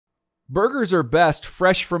Burgers are best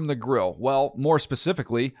fresh from the grill. Well, more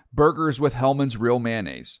specifically, burgers with Hellmann's Real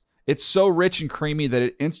Mayonnaise. It's so rich and creamy that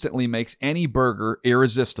it instantly makes any burger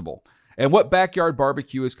irresistible. And what backyard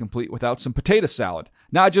barbecue is complete without some potato salad?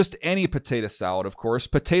 Not just any potato salad, of course.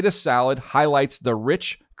 Potato salad highlights the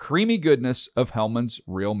rich, creamy goodness of Hellmann's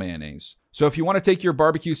Real Mayonnaise. So if you want to take your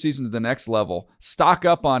barbecue season to the next level, stock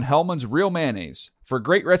up on Hellmann's Real Mayonnaise. For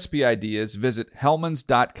great recipe ideas, visit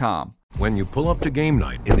hellmanns.com. When you pull up to game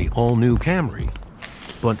night in the all-new Camry,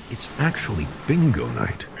 but it's actually bingo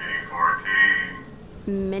night.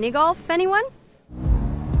 Mini golf, anyone?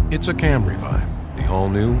 It's a Camry vibe. The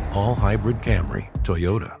all-new, all-hybrid Camry.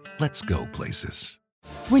 Toyota. Let's go places.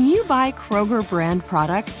 When you buy Kroger brand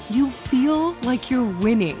products, you feel like you're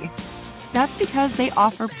winning. That's because they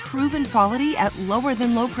offer proven quality at lower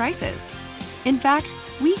than low prices. In fact,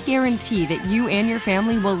 we guarantee that you and your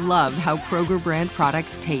family will love how Kroger brand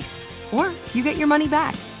products taste, or you get your money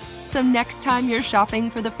back. So next time you're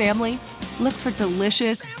shopping for the family, look for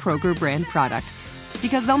delicious Kroger brand products,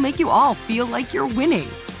 because they'll make you all feel like you're winning.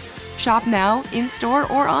 Shop now,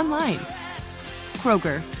 in-store, or online.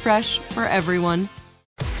 Kroger, fresh for everyone.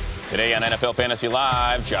 Today on NFL Fantasy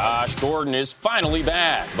Live, Josh Gordon is finally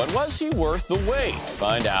back. But was he worth the wait?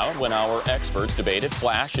 Find out when our experts debate if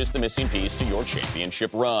Flash is the missing piece to your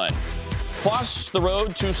championship run. Plus, the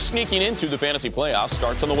road to sneaking into the fantasy playoffs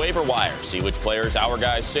starts on the waiver wire. See which players our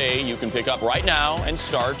guys say you can pick up right now and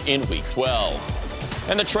start in Week 12.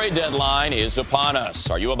 And the trade deadline is upon us.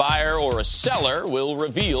 Are you a buyer or a seller? We'll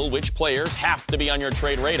reveal which players have to be on your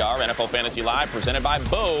trade radar. NFL Fantasy Live, presented by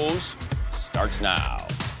Bose, starts now.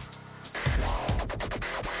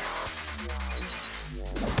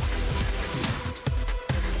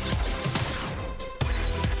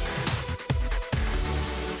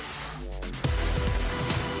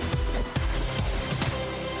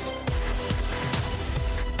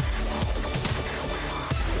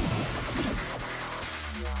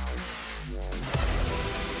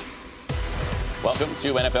 Welcome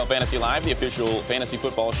to NFL Fantasy Live, the official fantasy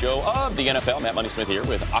football show of the NFL. Matt Money Smith here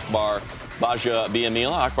with Akbar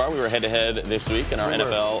Baja-Biamila. Akbar, we were head-to-head this week in our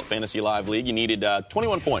NFL Fantasy Live League. You needed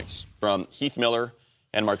 21 points from Heath Miller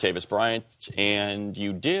and Martavis Bryant, and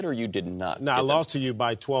you did or you did not? No, I lost to you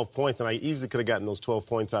by 12 points, and I easily could have gotten those 12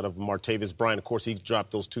 points out of Martavis Bryant. Of course, he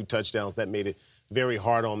dropped those 2 touchdowns. That made it very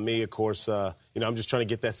hard on me, of course. I'm just trying to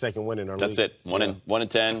get that second win in our league. That's it. 1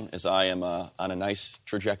 and 10, as I am on a nice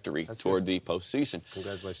trajectory toward the postseason.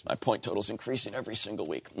 Congratulations. My point total's increasing every single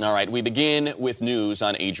week. All right, we begin with news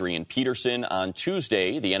on Adrian Peterson. On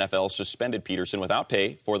Tuesday, the NFL suspended Peterson without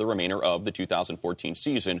pay for the remainder of the 2014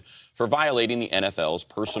 season for violating the NFL's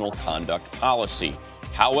personal conduct policy.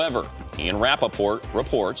 However, Ian Rappaport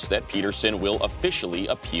reports that Peterson will officially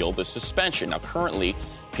appeal the suspension. Now, currently,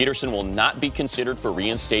 Peterson will not be considered for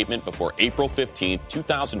reinstatement before April 15,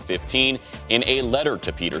 2015. In a letter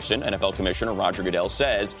to Peterson, NFL Commissioner Roger Goodell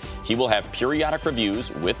says he will have periodic reviews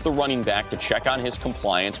with the running back to check on his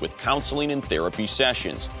compliance with counseling and therapy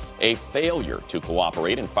sessions. A failure to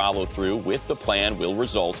cooperate and follow through with the plan will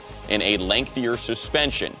result in a lengthier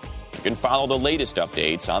suspension. You can follow the latest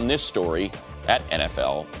updates on this story at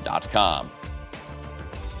NFL.com.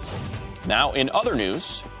 Now, in other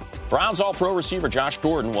news, Browns All-Pro receiver Josh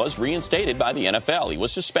Gordon was reinstated by the NFL. He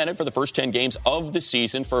was suspended for the first 10 games of the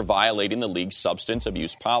season for violating the league's substance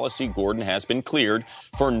abuse policy. Gordon has been cleared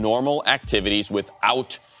for normal activities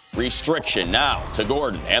without restriction. Now to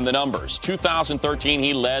Gordon and the numbers. 2013,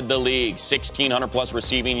 he led the league, 1,600-plus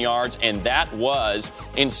receiving yards, and that was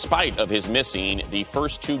in spite of his missing the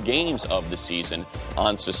first 2 games of the season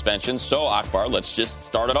on suspension. So, Akbar, let's just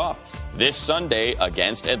start it off. This Sunday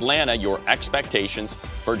against Atlanta, your expectations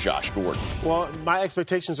for Josh Gordon? Well, my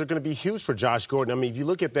expectations are going to be huge for Josh Gordon. I mean, if you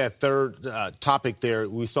look at that third topic there,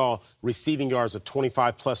 we saw receiving yards of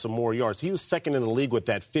 25-plus or more yards. He was second in the league with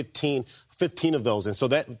that 15 of those. And so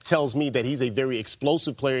that tells me that he's a very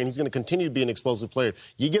explosive player, and he's going to continue to be an explosive player.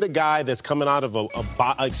 You get a guy that's coming out of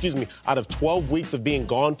out of 12 weeks of being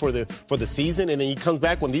gone for the season, and then he comes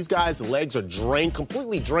back when these guys' legs are drained,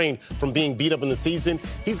 completely drained from being beat up in the season.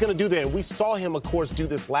 He's going to do that. And we saw him, of course, do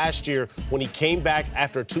this last year when he came back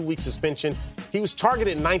after a 2-week suspension. He was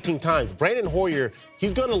targeted 19 times. Brandon Hoyer,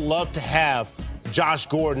 he's going to love to have Josh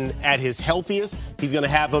Gordon at his healthiest. He's going to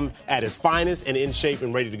have him at his finest and in shape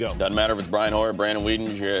and ready to go. Doesn't matter if it's Brian Hoyer, Brandon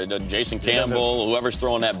Weeden, Jason Campbell, whoever's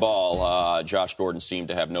throwing that ball. Josh Gordon seemed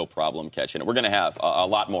to have no problem catching it. We're going to have a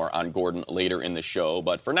lot more on Gordon later in the show.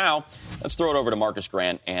 But for now, let's throw it over to Marcus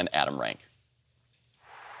Grant and Adam Rank.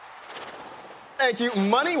 Thank you,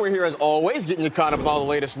 Money. We're here as always, getting you caught up with all the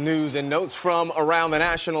latest news and notes from around the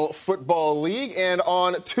National Football League. And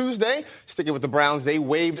on Tuesday, sticking with the Browns, they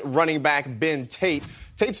waived running back Ben Tate.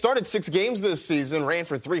 Tate started 6 games this season, ran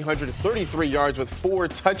for 333 yards with 4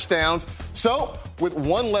 touchdowns. So, with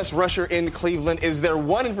one less rusher in Cleveland, is there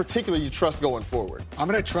one in particular you trust going forward? I'm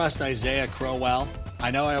going to trust Isaiah Crowell. I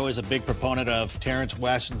know I was a big proponent of Terrence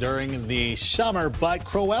West during the summer, but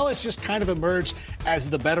Crowell has just kind of emerged as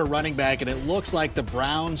the better running back, and it looks like the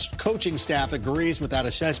Browns coaching staff agrees with that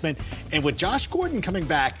assessment. And with Josh Gordon coming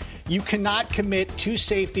back, you cannot commit 2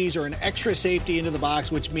 safeties or an extra safety into the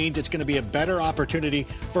box, which means it's going to be a better opportunity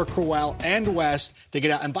for Crowell and West to get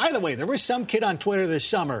out. And by the way, there was some kid on Twitter this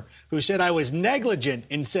summer who said I was negligent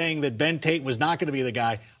in saying that Ben Tate was not going to be the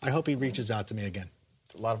guy. I hope he reaches out to me again.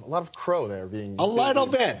 A lot of crow there being... A little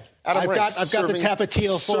bit. I've got the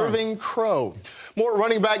Tapatio for serving crow. More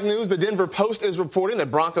running back news. The Denver Post is reporting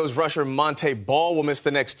that Broncos rusher Montee Ball will miss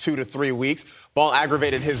the next 2 to 3 weeks. Ball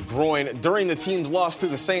aggravated his groin during the team's loss to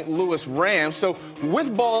the St. Louis Rams. So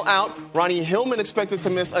with Ball out, Ronnie Hillman expected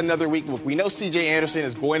to miss another week. Look, we know C.J. Anderson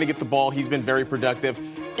is going to get the ball. He's been very productive.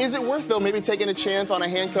 Is it worth, though, maybe taking a chance on a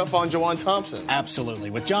handcuff on Juwan Thompson?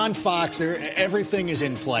 Absolutely. With John Fox, everything is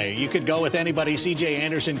in play. You could go with anybody. C.J.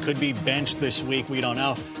 Anderson could be benched this week. We don't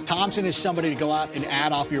know. Thompson is somebody to go out and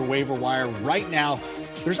add off your waiver wire right now.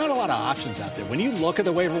 There's not a lot of options out there. When you look at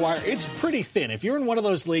the waiver wire, it's pretty thin. If you're in one of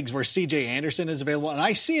those leagues where C.J. Anderson is available, and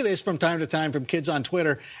I see this from time to time from kids on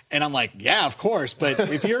Twitter, and I'm like, yeah, of course. But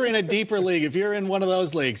if you're in a deeper league, if you're in one of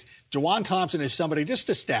those leagues, Juwan Thompson is somebody just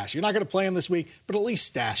to stash. You're not going to play him this week, but at least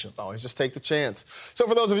stash him. Always just take the chance. So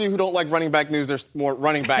for those of you who don't like running back news, there's more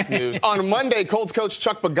running back news. On Monday, Colts coach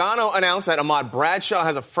Chuck Pagano announced that Ahmad Bradshaw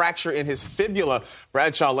has a fracture in his fibula.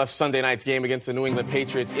 Bradshaw left Sunday night's game against the New England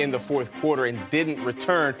Patriots in the fourth quarter and didn't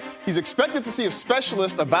return. He's expected to see a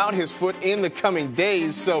specialist about his foot in the coming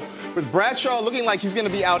days. So with Bradshaw looking like he's going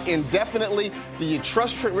to be out indefinitely, do you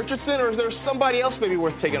trust Trent Richardson, or is there somebody else maybe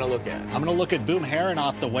worth taking a look at? I'm going to look at Boom Herron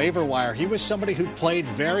off the waiver wire. He was somebody who played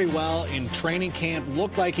very well in training camp,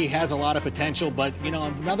 looked like he has a lot of potential, but,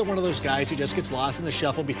 another one of those guys who just gets lost in the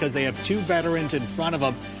shuffle because they have 2 veterans in front of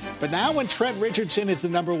him. But now when Trent Richardson is the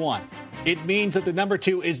number 1, it means that the number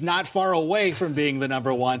 2 is not far away from being the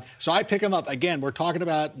number 1. So I pick him up. Again, we're talking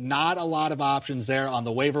about not a lot of options there on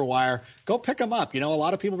the waiver wire. Go pick him up. A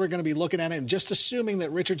lot of people are going to be looking at it and just assuming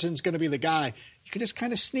that Richardson's going to be the guy. You can just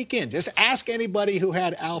kind of sneak in. Just ask anybody who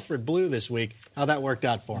had Alfred Blue this week how that worked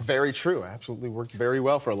out for him. Very true. Absolutely worked very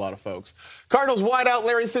well for a lot of folks. Cardinals wideout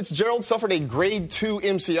Larry Fitzgerald suffered a grade 2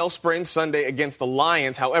 MCL sprain Sunday against the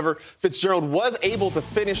Lions. However, Fitzgerald was able to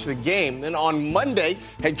finish the game. Then on Monday,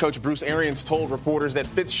 head coach Bruce Arians told reporters that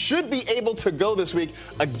Fitz should be able to go this week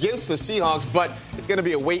against the Seahawks, but it's going to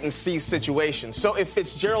be a wait-and-see situation. So if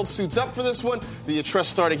Fitzgerald suits up for this one, do you trust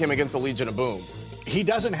starting him against the Legion of Boom? He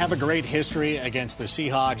doesn't have a great history against the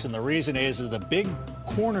Seahawks, and the reason is the big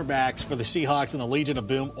cornerbacks for the Seahawks and the Legion of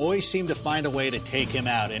Boom always seem to find a way to take him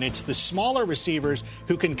out. And it's the smaller receivers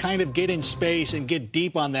who can kind of get in space and get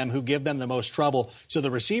deep on them who give them the most trouble. So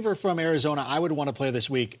the receiver from Arizona I would want to play this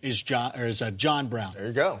week is John Brown. There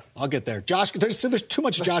you go. I'll get there. There's too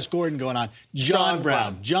much Josh Gordon going on. John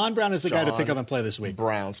Brown. John Brown is the guy to pick up and play this week.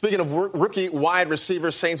 Brown. Speaking of rookie wide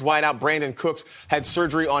receivers, Saints wideout Brandon Cooks had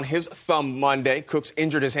surgery on his thumb Monday. Cooks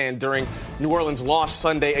injured his hand during New Orleans' loss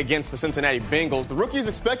Sunday against the Cincinnati Bengals. The rookie is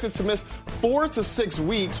expected to miss 4 to 6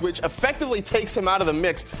 weeks, which effectively takes him out of the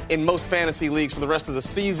mix in most fantasy leagues for the rest of the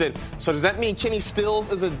season. So does that mean Kenny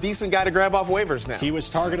Stills is a decent guy to grab off waivers now? He was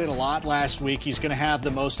targeted a lot last week. He's going to have the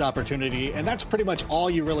most opportunity, and that's pretty much all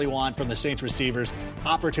you really want from the Saints receivers.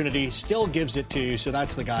 Opportunity still gives it to you, so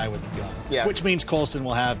that's the guy with the gun. Yeah. Which means Colston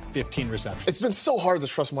will have 15 receptions. It's been so hard to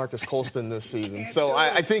trust Marcus Colston this season. So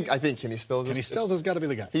I think Kenny Stills has got to be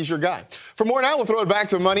the guy. He's your guy. For more now, we'll throw it back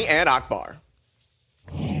to Money and Akbar.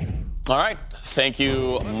 All right. Thank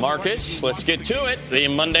you, Marcus. Let's get to it. The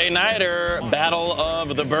Monday Nighter Battle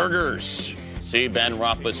of the Burgers. See, Ben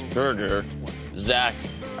Roethlisberger, Zach.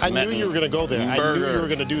 I knew you were going to go there. I knew you were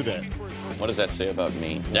going to do that. What does that say about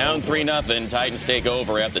me? Down 3-0. Titans take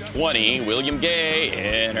over at the 20. William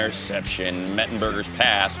Gay, interception. Mettenberger's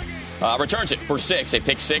pass. Returns it for 6, a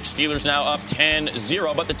pick 6. Steelers now up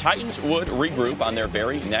 10-0, but the Titans would regroup on their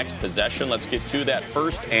very next possession. Let's get to that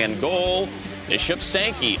first and goal. Bishop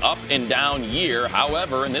Sankey up and down year.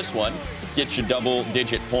 However, in this one, gets you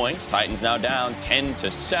double-digit points. Titans now down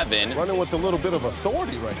 10-7. Running with a little bit of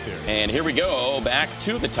authority right there. And here we go, back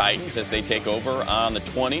to the Titans as they take over on the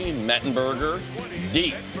 20. Mettenberger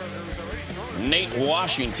deep. Nate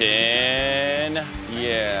Washington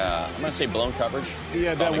yeah, I'm going to say blown coverage.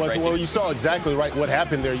 Yeah, that was, well, you saw exactly right what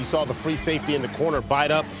happened there. You saw the free safety in the corner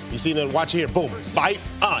bite up. You see them, watch here, boom, bite.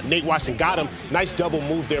 Nate Washington got him. Nice double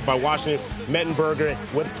move there by Washington. Mettenberger,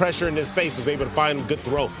 with pressure in his face, was able to find him. Good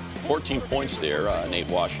throw. 14 points there, Nate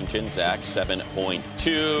Washington. Zach,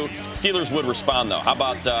 7.2. Steelers would respond, though. How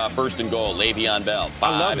about first and goal, Le'Veon Bell?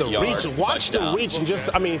 I love the reach. Watch the reach and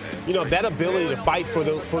just, that ability to fight for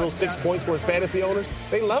those 6 points for his fantasy owners.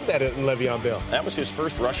 They love that in Le'Veon Bell. That was his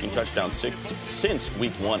first rushing touchdown since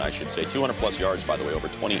week 1, I should say. 200-plus yards, by the way, over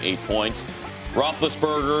 28 points.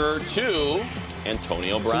 Roethlisberger, 2.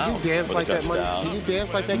 Antonio Brown. Can you dance like that, Money? Can you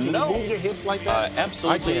dance like that? Can you move your hips like that?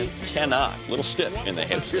 Absolutely cannot. A little stiff in the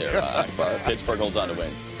hips there. Pittsburgh holds on to win.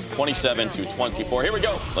 27-24. Here we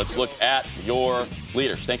go. Let's look at your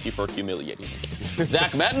leaders. Thank you for humiliating me.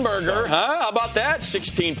 Zach Mettenberger, How about that?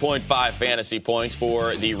 16.5 fantasy points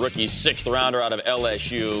for the rookie 6th rounder out of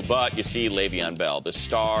LSU. But you see Le'Veon Bell, the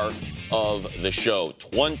star of the show,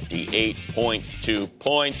 28.2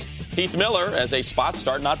 points. Heath Miller as a spot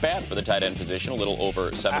start, not bad for the tight end position, a little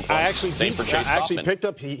over 7 points. Same for Chase I actually Kaufman. picked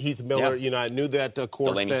up Heath Miller. Yeah. I knew that, of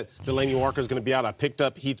course, that Delaney Walker is going to be out. I picked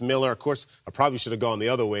up Heath Miller. Of course, I probably should have gone the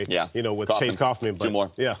other way, with Kaufman. Chase Kaufman. But, 2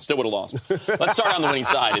 more. Yeah. Still would have lost. Let's start on the winning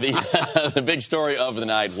side. The big story of the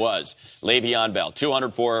night was Le'Veon Bell,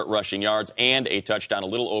 204 rushing yards and a touchdown, a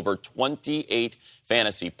little over 28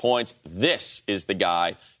 fantasy points. This is the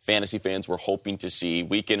guy fantasy fans were hoping to see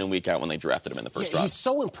week in and week out when they drafted him in the first round. He's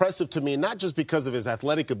so impressive to me, not just because of his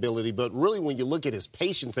athletic ability, but really when you look at his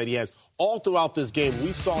patience that he has all throughout this game.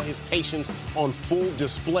 We saw his patience on full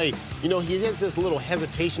display. He has this little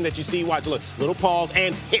hesitation that you see. Watch, look, little pause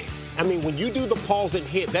and hit. When you do the pause and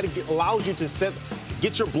hit, that allows you to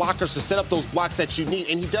get your blockers to set up those blocks that you need,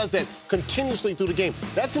 and he does that continuously through the game.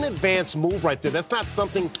 That's an advanced move right there. That's not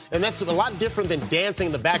something, and that's a lot different than dancing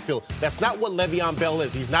in the backfield. That's not what Le'Veon Bell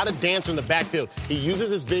is. He's not a dancer in the backfield. He uses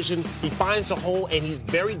his vision, he finds a hole, and he's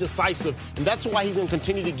very decisive, and that's why he's going to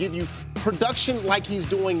continue to give you production like he's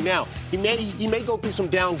doing now. He may go through some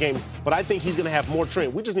down games, but I think he's going to have more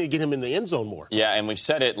trend. We just need to get him in the end zone more. Yeah, and we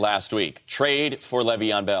said it last week. Trade for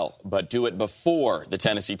Le'Veon Bell, but do it before the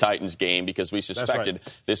Tennessee Titans game because we suspected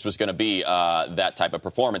this was going to be that type of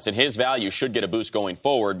performance. And his value should get a boost going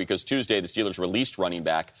forward because Tuesday the Steelers released running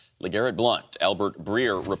back LeGarrette Blount. Albert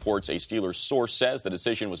Breer reports a Steelers source says the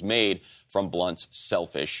decision was made from Blount's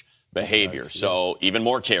selfish behavior. So even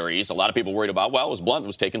more carries. A lot of people worried about, Blount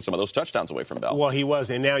was taking some of those touchdowns away from Bell. Well, he was,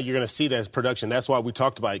 and now you're going to see that as production. That's why we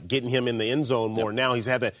talked about getting him in the end zone more. Yep. Now he's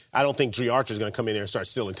had that. I don't think Dre Archer is going to come in there and start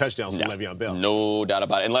stealing touchdowns from Le'Veon Bell. No doubt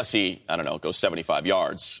about it, unless he, goes 75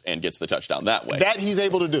 yards and gets the touchdown that way. That he's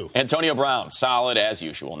able to do. Antonio Brown, solid as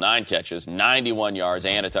usual. 9 catches, 91 yards,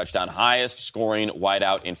 and a touchdown. Highest scoring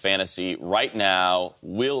wideout in fantasy right now.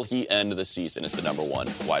 Will he end the season as the number 1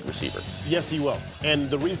 wide receiver? Yes, he will. And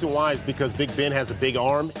the reason why is because Big Ben has a big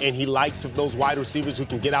arm, and he likes those wide receivers who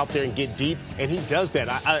can get out there and get deep, and he does that.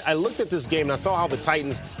 I looked at this game, and I saw how the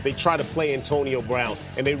Titans, they try to play Antonio Brown,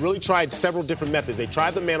 and they really tried several different methods. They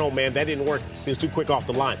tried the man-on-man. That didn't work. He was too quick off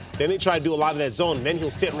the line. Then they tried to do a lot of that zone, and then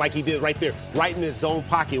he'll sit like he did right there, right in his zone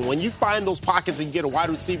pocket. When you find those pockets and you get a wide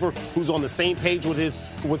receiver who's on the same page with his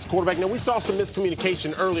quarterback. Now, we saw some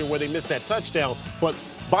miscommunication earlier where they missed that touchdown, but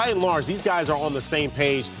by and large, these guys are on the same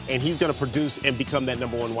page, and he's going to produce and become that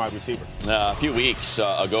number 1 wide receiver. A few weeks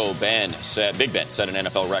ago, Big Ben set an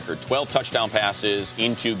NFL record, 12 touchdown passes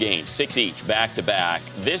in 2 games, 6 each, back-to-back.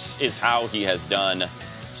 This is how he has done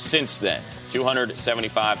since then.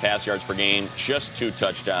 275 pass yards per game, just 2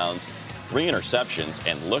 touchdowns, 3 interceptions,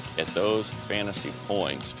 and look at those fantasy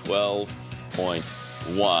points,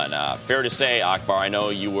 12.1. Fair to say, Akbar, I know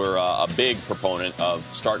you were a big proponent of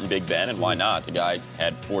starting Big Ben, and why not? The guy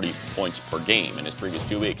had 40 points per game in his previous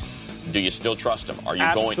 2 weeks. Do you still trust him? Are you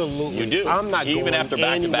Absolutely. going? You do. I'm not even going after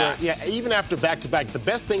back-to-back. Yeah, even after back-to-back. The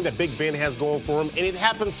best thing that Big Ben has going for him, and it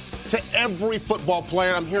happens to every football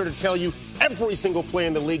player, I'm here to tell you, every single player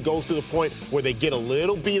in the league goes to the point where they get a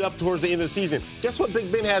little beat up towards the end of the season. Guess what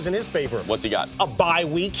Big Ben has in his favor? What's he got? A bye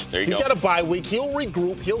week. There you go. He's got a bye week. He'll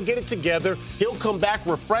regroup. He'll get it together. He'll come back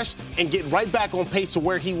refreshed and get right back on pace to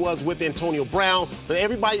where he was with Antonio Brown. But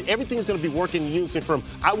everything's going to be working in unison for him.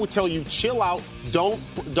 I would tell you, chill out. Don't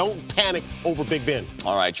panic over Big Ben.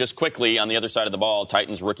 All right, just quickly on the other side of the ball,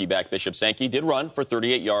 Titans rookie back Bishop Sankey did run for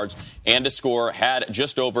 38 yards and a score, had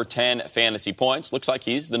just over 10 fantasy points. Looks like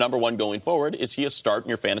he's the number 1 going forward. Is he a start in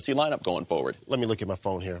your fantasy lineup going forward? Let me look at my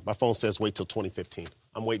phone here. My phone says wait till 2015.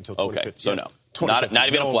 I'm waiting till 2015. Okay, so no. Not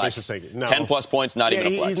even a flex. No. 10-plus points, not even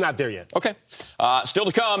a flex. He's not there yet. Okay. Still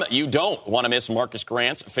to come, you don't want to miss Marcus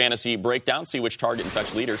Grant's fantasy breakdown. See which target and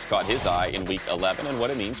touch leaders caught his eye in Week 11 and what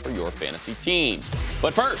it means for your fantasy teams.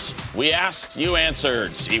 But first, we asked, you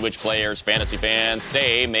answered. See which players fantasy fans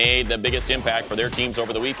say made the biggest impact for their teams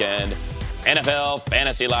over the weekend. NFL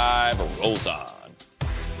Fantasy Live rolls on.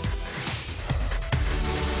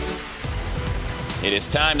 It is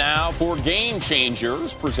time now for Game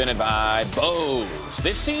Changers, presented by Bose.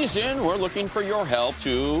 This season, we're looking for your help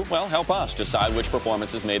to, help us decide which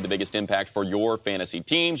performances made the biggest impact for your fantasy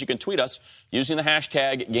teams. You can tweet us using the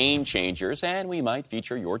hashtag Game Changers, and we might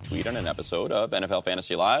feature your tweet on an episode of NFL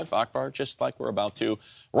Fantasy Live. Akbar, just like we're about to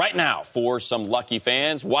right now. For some lucky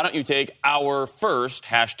fans, why don't you take our first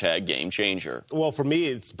hashtag Game Changer? Well, for me,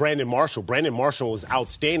 it's Brandon Marshall. Brandon Marshall was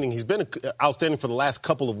outstanding. He's been outstanding for the last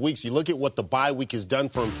couple of weeks. You look at what the bye week has done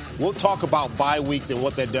for him. We'll talk about bye weeks and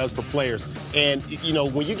what that does for players. And,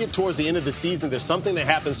 when you get towards the end of the season, there's something that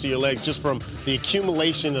happens to your legs just from the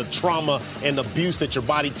accumulation of trauma and abuse that your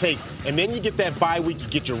body takes. And then you get that bye week, you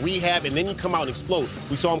get your rehab, and then you come out and explode.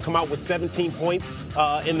 We saw him come out with 17 points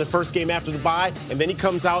in the first game after the bye, and then he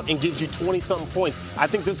comes out and gives you 20-something points. I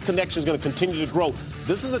think this connection is going to continue to grow.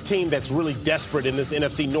 This is a team that's really desperate in this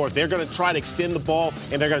NFC North. They're going to try to extend the ball,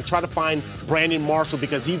 and they're going to try to find Brandon Marshall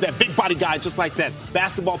because he's that big body guy just like that.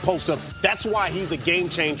 Basketball post-up. That's why he's a game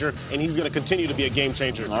changer, and he's going to continue to be a game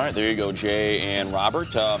changer. All right, there you go, Jay and Robert.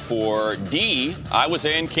 For D, I was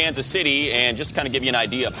in Kansas City, and just to kind of give you an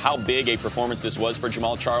idea of how big a performance this was for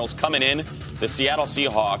Jamal Charles coming in, the Seattle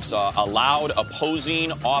Seahawks allowed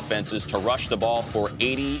opposing offenses to rush the ball for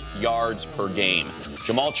 80 yards per game.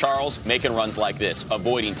 Jamal Charles making runs like this,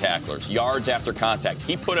 avoiding tacklers, yards after contact.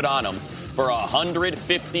 He put it on them for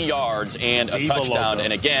 150 yards and a touchdown.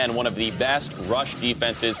 And again, one of the best rush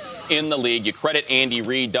defenses in the league. You credit Andy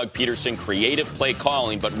Reid, Doug Peterson, creative play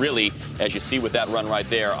calling, but really, as you see with that run right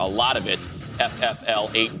there, a lot of it, FFL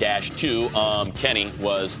 8-2, Kenny,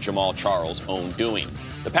 was Jamal Charles' own doing.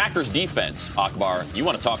 The Packers defense, Akbar, you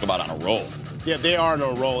want to talk about on a roll. Yeah, they are on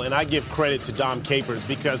a roll, and I give credit to Dom Capers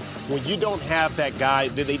because when you don't have that guy,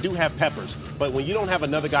 they do have Peppers, but when you don't have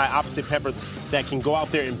another guy opposite Peppers that can go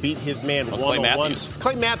out there and beat his man one-on-one.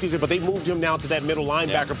 Clay Matthews, but they moved him down to that middle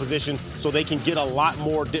linebacker position so they can get a lot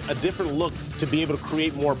more, a different look to be able to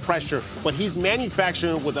create more pressure. But he's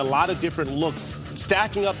manufacturing with a lot of different looks,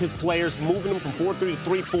 stacking up his players, moving them from 4-3 to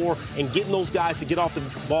 3-4, and getting those guys to get off the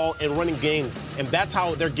ball and running games. And that's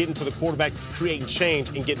how they're getting to the quarterback, creating change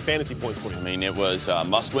and getting fantasy points for him. I mean, it was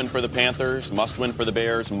must-win for the Panthers, must-win for the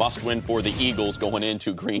Bears, must-win for the Eagles going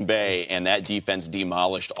into Green Bay, and that defense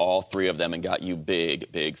demolished all three of them and got you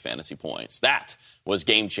big, big fantasy points. That was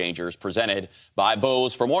Game Changers, presented by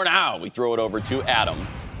Bose. For more now, we throw it over to Adam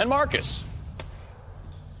and Marcus.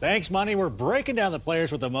 Thanks, Money. We're breaking down the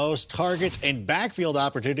players with the most targets and backfield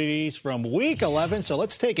opportunities from Week 11. So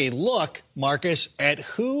let's take a look, Marcus, at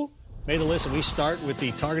who made the list. And we start with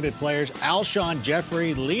the targeted players. Alshon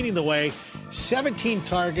Jeffrey leading the way. 17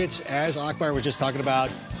 targets, as Akbar was just talking about.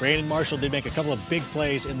 Brandon Marshall did make a couple of big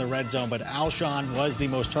plays in the red zone, but Alshon was the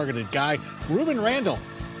most targeted guy. Ruben Randall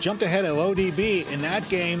jumped ahead of ODB in that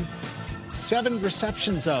game. 7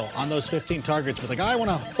 receptions, though, on those 15 targets. But the guy I want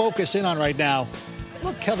to focus in on right now,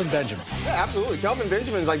 look, Kelvin Benjamin. Yeah, absolutely. Kelvin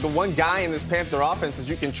Benjamin is like the one guy in this Panther offense that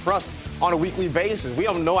you can trust on a weekly basis. We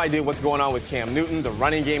have no idea what's going on with Cam Newton. The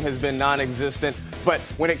running game has been non-existent. But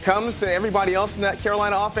when it comes to everybody else in that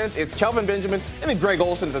Carolina offense, it's Kelvin Benjamin and then Greg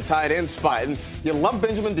Olsen at the tight end spot. And you love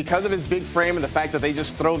Benjamin because of his big frame and the fact that they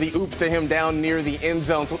just throw the oop to him down near the end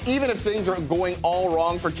zone. So even if things are going all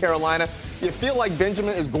wrong for Carolina, you feel like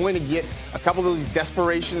Benjamin is going to get a couple of those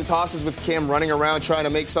desperation tosses with Cam running around trying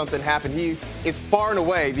to make something happen. He is far and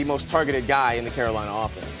away the most targeted guy in the Carolina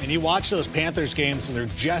offense. And you watch those Panthers games, and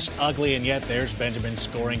they're just ugly, and yet there's Benjamin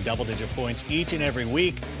scoring double-digit points each and every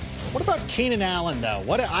week. What about Keenan Allen, though?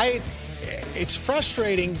 It's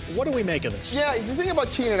frustrating. What do we make of this? Yeah, the thing about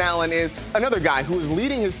Keenan Allen is another guy who is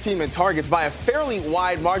leading his team in targets by a fairly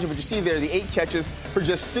wide margin. But you see there the 8 catches for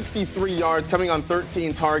just 63 yards coming on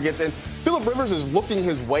 13 targets. And Phillip Rivers is looking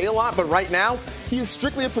his way a lot, but right now he is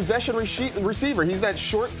strictly a possession receiver. He's that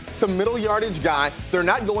short to middle yardage guy. They're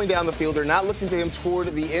not going down the field. They're not looking to him toward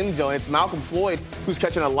the end zone. It's Malcolm Floyd who's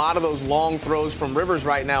catching a lot of those long throws from Rivers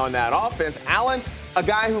right now in that offense. Allen, a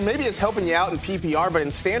guy who maybe is helping you out in PPR, but in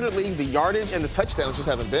standard league, the yardage and the touchdowns just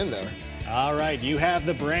haven't been there. All right, you have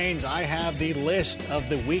the brains. I have the list of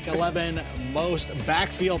the Week 11 most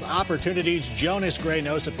backfield opportunities. Jonas Gray,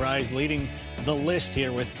 no surprise, leading the list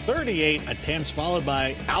here with 38 attempts, followed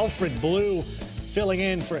by Alfred Blue, Filling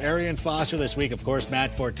in for Arian Foster this week, of course,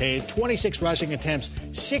 Matt Forte. 26 rushing attempts,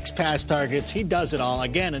 6 pass targets. He does it all.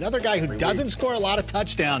 Again, another guy who doesn't score a lot of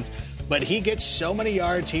touchdowns, but he gets so many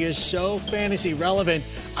yards. He is so fantasy relevant.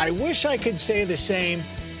 I wish I could say the same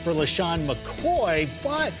for LaShawn McCoy,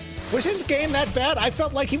 but was his game that bad? I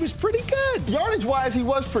felt like he was pretty good. Yardage-wise, he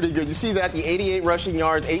was pretty good. You see that, the 88 rushing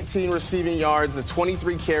yards, 18 receiving yards, the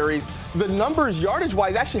 23 carries. The numbers,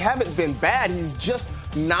 yardage-wise, actually haven't been bad. He's just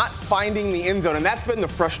not finding the end zone, and that's been the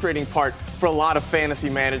frustrating part for a lot of fantasy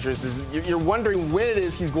managers, is you're wondering when it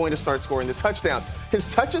is he's going to start scoring the touchdowns.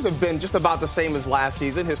 His touches have been just about the same as last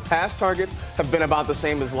season. His pass targets have been about the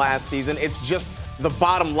same as last season. It's just the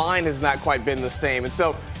bottom line has not quite been the same. And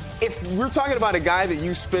so if we're talking about a guy that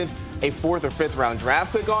you spent a 4th or 5th round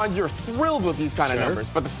draft pick on, you're thrilled with these kind of numbers.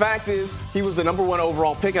 But the fact is, he was the number 1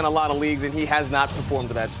 overall pick in a lot of leagues, and he has not performed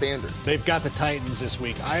to that standard. They've got the Titans this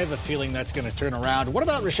week. I have a feeling that's going to turn around. What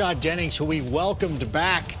about Rashad Jennings, who we welcomed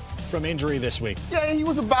back from injury this week? Yeah, he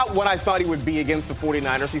was about what I thought he would be against the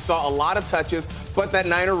 49ers. He saw a lot of touches, but that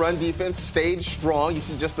Niner run defense stayed strong. You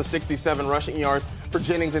see just the 67 rushing yards for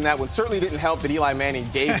Jennings in that one. Certainly didn't help that Eli Manning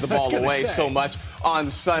gave the ball away so much on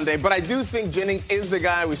Sunday. But I do think Jennings is the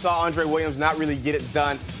guy. We saw Andre Williams not really get it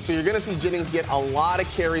done. So you're going to see Jennings get a lot of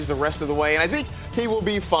carries the rest of the way. And I think he will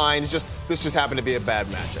be fine. This just happened to be a bad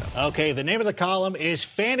matchup. Okay, the name of the column is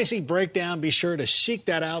Fantasy Breakdown. Be sure to seek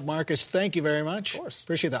that out, Marcus. Thank you very much. Of course.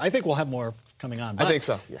 Appreciate that. I think we'll have more coming on. I think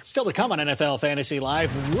so, yeah. Still to come on NFL Fantasy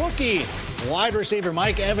Live, rookie wide receiver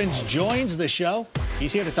Mike Evans joins the show.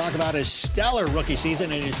 He's here to talk about his stellar rookie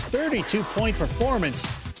season and his 32-point performance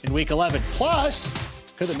in Week 11. Plus,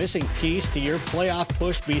 could the missing piece to your playoff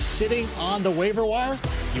push be sitting on the waiver wire?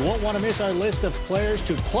 You won't want to miss our list of players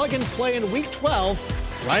to plug and play in Week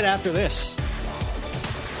 12 right after this.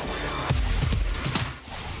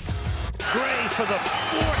 Gray for the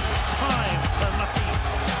 4th time tonight.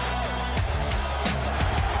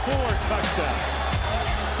 4 touchdowns.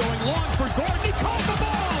 Going long for Gordon. He caught the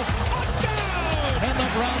ball. Touchdown! And the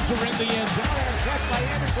Browns are in the end zone. Catch by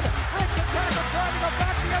Anderson. Breaks a tackle, driving him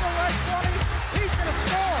back the other way. 20. He's going to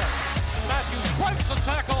score. Matthews breaks a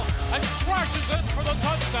tackle and crashes in for the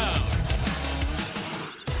touchdown.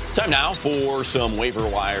 Time now for some waiver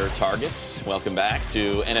wire targets. Welcome back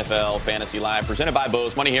to NFL Fantasy Live, presented by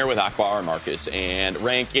Bose Money here with Akbar and Marcus. And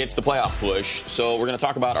Rank, it's the playoff push, so we're going to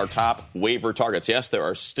talk about our top waiver targets. Yes, there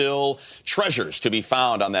are still treasures to be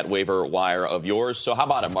found on that waiver wire of yours. So how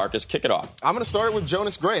about it, Marcus? Kick it off. I'm going to start it with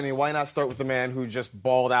Jonas Gray. I mean, why not start with the man who just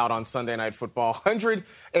balled out on Sunday Night Football?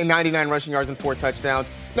 199 rushing yards and 4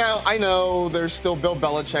 touchdowns. Now, I know there's still Bill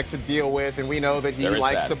Belichick to deal with, and we know that he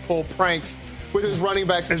likes to pull pranks with his running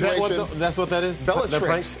back situation. That's what that is?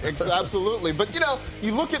 Belichick. Absolutely. But,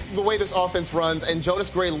 you look at the way this offense runs, and Jonas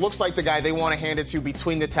Gray looks like the guy they want to hand it to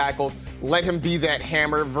between the tackles. Let him be that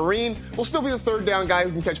hammer. Vereen will still be the 3rd down guy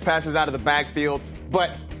who can catch passes out of the backfield.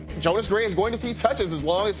 But Jonas Gray is going to see touches as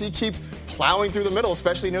long as he keeps plowing through the middle,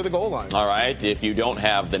 especially near the goal line. All right. If you don't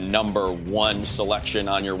have the number 1 selection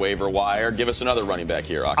on your waiver wire, give us another running back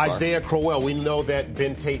here, Akbar. Isaiah Crowell. We know that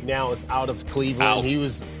Ben Tate now is out of Cleveland. He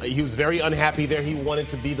was very unhappy there. He wanted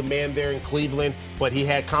to be the man there in Cleveland, but he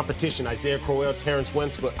had competition. Isaiah Crowell, Terrence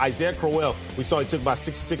Wentz. But Isaiah Crowell, we saw he took about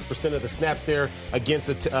 66% of the snaps there against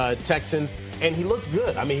the Texans, and he looked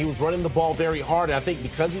good. I mean, he was running the ball very hard, and I think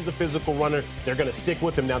because he's a physical runner, they're going to stick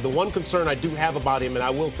with him. Now, the one concern I do have about him, and I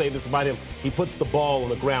will say this about him, he puts the ball on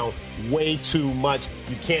the ground way too much.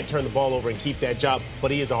 You can't turn the ball over and keep that job,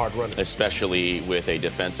 but he is a hard runner. Especially with a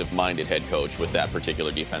defensive-minded head coach with that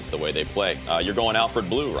particular defense, the way they play. You're going Alfred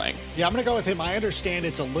Blue, right? Yeah, I'm going to go with him. I understand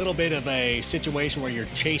it's a little bit of a situation where you're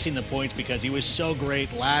chasing the points because he was so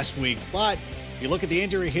great last week, but you look at the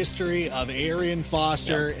injury history of Arian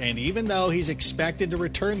Foster, and even though he's expected to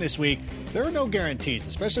return this week, there are no guarantees,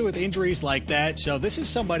 especially with injuries like that. So this is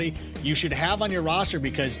somebody you should have on your roster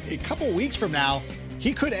because a couple weeks from now,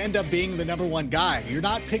 he could end up being the number 1 guy. You're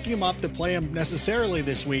not picking him up to play him necessarily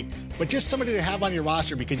this week, but just somebody to have on your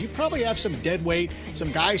roster because you probably have some dead weight,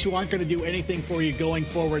 some guys who aren't going to do anything for you going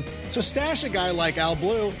forward. So stash a guy like Al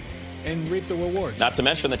Blue and reap the rewards. Not to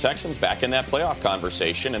mention the Texans back in that playoff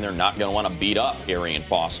conversation, and they're not going to want to beat up Arian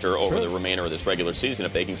Foster over the remainder of this regular season.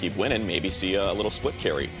 If they can keep winning, maybe see a little split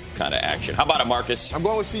carry kind of action. How about it, Marcus? I'm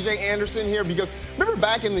going with C.J. Anderson here because remember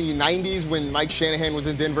back in the 90s when Mike Shanahan was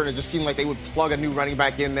in Denver and it just seemed like they would plug a new running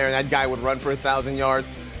back in there and that guy would run for 1,000 yards?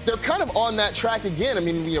 they're kind of on that track again. I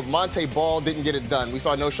mean, Monte Ball didn't get it done. We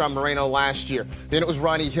saw Noshan Moreno last year. Then it was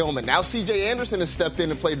Ronnie Hillman. Now C.J. Anderson has stepped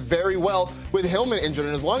in and played very well with Hillman injured.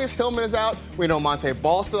 And as long as Hillman is out, we know Monte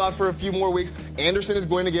Ball's still out for a few more weeks. Anderson is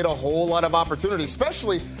going to get a whole lot of opportunity,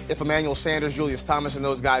 especially if Emmanuel Sanders, Julius Thomas, and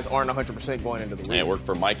those guys aren't 100% going into the league. It worked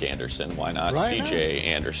for Mike Anderson. Why not C.J.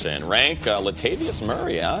 Anderson? Rank Latavius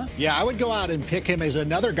Murray, huh? Yeah, I would go out and pick him as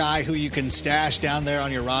another guy who you can stash down there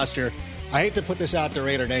on your roster. I hate to put this out to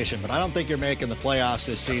Raider Nation, but I don't think you're making the playoffs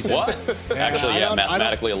this season. What? Actually,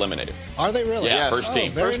 mathematically eliminated. Are they really? Yeah, yes. First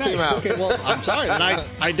team. Very first nice. team out. Okay, well, I'm sorry. Then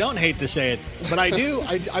I don't hate to say it, but I do.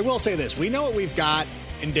 I will say this. We know what we've got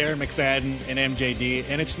in Darren McFadden and MJD,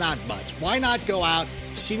 and it's not much. Why not go out,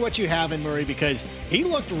 see what you have in Murray, because he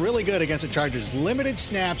looked really good against the Chargers. Limited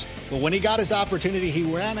snaps, but when he got his opportunity, he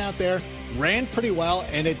ran out there, ran pretty well,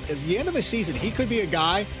 and at the end of the season, he could be a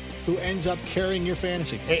guy who ends up carrying your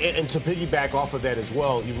fantasy team. And to piggyback off of that as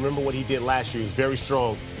well, you remember what he did last year. He was very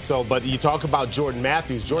strong. So, but you talk about Jordan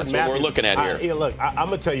Matthews. That's what we're looking at here. Look, I'm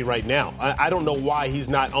going to tell you right now, I don't know why he's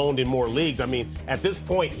not owned in more leagues. I mean, at this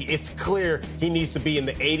point, it's clear he needs to be in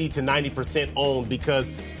the 80 to 90% owned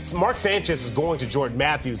because Mark Sanchez is going to Jordan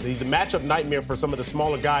Matthews. He's a matchup nightmare for some of the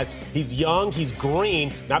smaller guys. He's young, he's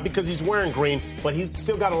green, not because he's wearing green, but he's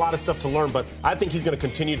still got a lot of stuff to learn. But I think he's going to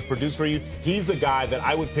continue to produce for you. He's the guy that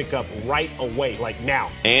I would pick up right away, like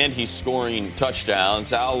now. And he's scoring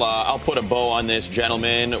touchdowns. I'll put a bow on this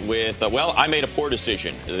gentleman with, I made a poor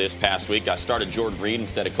decision this past week. I started Jordan Reed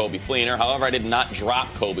instead of Coby Fleener. However, I did not drop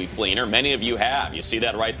Coby Fleener. Many of you have. You see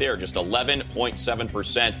that right there. Just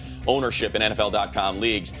 11.7% ownership in NFL.com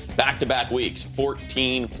leagues. Back-to-back weeks,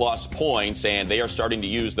 14-plus points, and they are starting to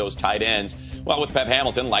use those tight ends, with Pep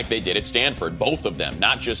Hamilton like they did at Stanford. Both of them,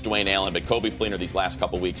 not just Dwayne Allen, but Coby Fleener these last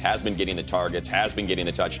couple weeks has been getting the targets, has been getting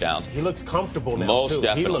the touchdowns. He looks comfortable now, Most too.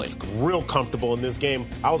 definitely. He looks real comfortable in this game.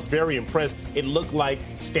 I was very impressed. It looked like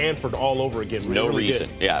Stanford all over again. No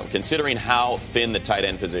reason. Yeah, considering how thin the tight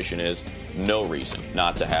end position is, no reason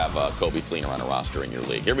not to have Coby Fleener on a roster in your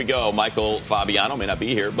league. Here we go. Michael Fabiano may not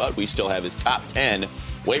be here, but we still have his top 10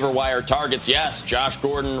 waiver wire targets. Yes, Josh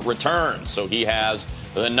Gordon returns, so he has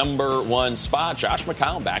the number one spot. Josh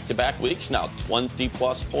McCown, back-to-back weeks now,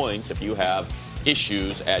 20-plus points if you have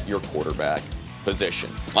issues at your quarterback position.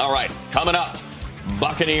 All right, coming up,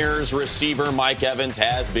 Buccaneers receiver Mike Evans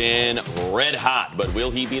has been red hot, but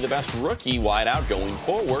will he be the best rookie wideout going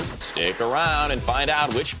forward? Stick around and find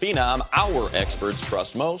out which phenom our experts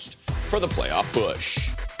trust most for the playoff push.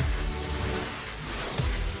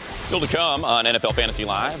 Still to come on NFL Fantasy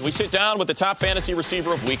Live, we sit down with the top fantasy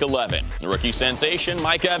receiver of Week 11, the rookie sensation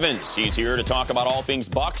Mike Evans. He's here to talk about all things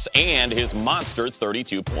Bucs and his monster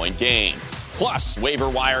 32-point game. Plus, waiver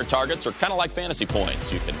wire targets are kind of like fantasy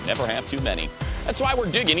points. You can never have too many. That's why we're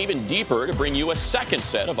digging even deeper to bring you a second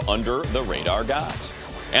set of under-the-radar guys.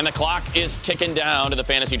 And the clock is ticking down to the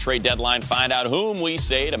fantasy trade deadline. Find out whom we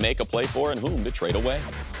say to make a play for and whom to trade away.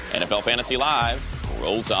 NFL Fantasy Live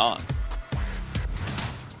rolls on.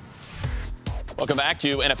 Welcome back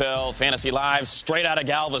to NFL Fantasy Live. Straight out of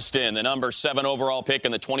Galveston, the number 7 overall pick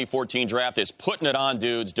in the 2014 draft is putting it on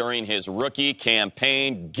dudes during his rookie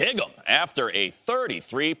campaign. Gig 'em after a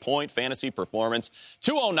 33-point fantasy performance,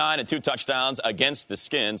 209 and 2 touchdowns against the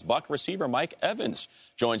Skins. Buck receiver Mike Evans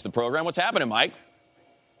joins the program. What's happening, Mike?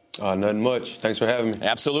 Nothing much. Thanks for having me.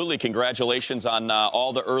 Absolutely. Congratulations on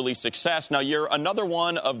all the early success. Now, you're another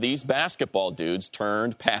one of these basketball dudes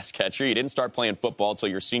turned pass catcher. You didn't start playing football until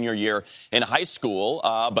your senior year in high school,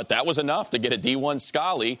 but that was enough to get a D1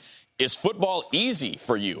 Scully. Is football easy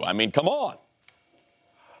for you? I mean, come on.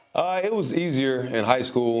 It was easier in high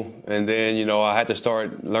school, and then, I had to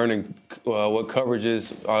start learning what coverages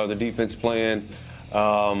the defense playing,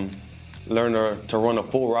 learn to run a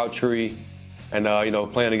full route tree. And,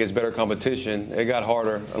 playing against better competition, it got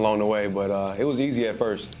harder along the way, but it was easy at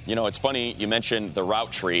first. It's funny, you mentioned the route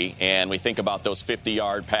tree, and we think about those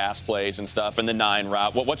 50-yard pass plays and stuff, and the 9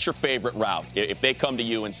 route. What's your favorite route? If they come to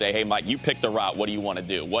you and say, hey, Mike, you pick the route, what do you want to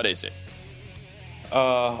do? What is it?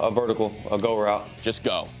 A vertical, a go route. Just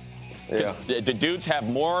go. Yeah. Do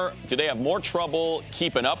they have more trouble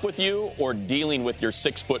keeping up with you or dealing with your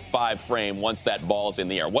 6'5" frame once that ball's in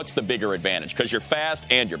the air? What's the bigger advantage? Because you're fast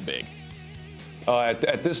and you're big.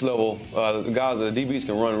 At this level, the DBs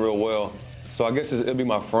can run real well. So I guess it'll be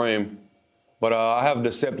my frame. But I have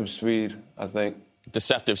deceptive speed, I think.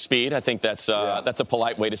 Deceptive speed. I think that's a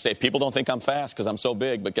polite way to say it. People don't think I'm fast because I'm so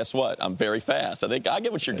big, but guess what? I'm very fast. I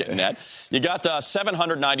get what you're getting at. You got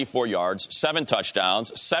 794 yards, 7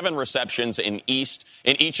 touchdowns, 7 receptions in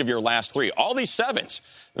each of your last 3. All these 7s.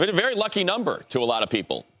 I mean, a very lucky number to a lot of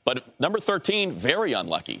people. But number 13, very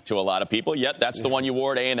unlucky to a lot of people. Yet that's the one you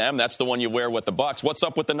wore at A&M. That's the one you wear with the Bucs. What's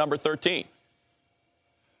up with the number 13?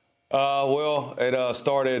 Well, it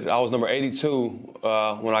started, I was number 82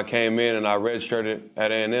 when I came in and I redshirted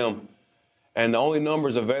at A&M. And the only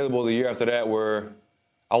numbers available the year after that were,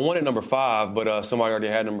 I wanted number 5, but somebody already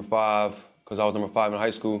had number 5 because I was number 5 in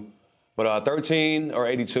high school. But 13 or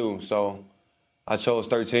 82, so I chose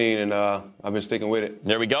 13, and I've been sticking with it.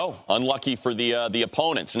 There we go. Unlucky for the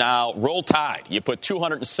opponents. Now, Roll Tide. You put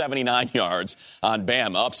 279 yards on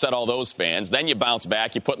Bama, upset all those fans. Then you bounce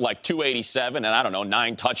back. You put like 287 and, I don't know,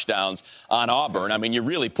 9 touchdowns on Auburn. I mean, you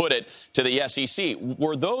really put it to the SEC.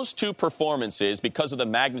 Were those two performances, because of the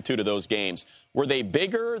magnitude of those games, were they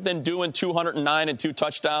bigger than doing 209 and 2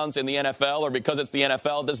 touchdowns in the NFL? Or because it's the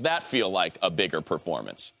NFL, does that feel like a bigger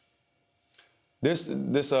performance? This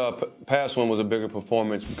past one was a bigger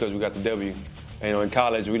performance because we got the W. And, in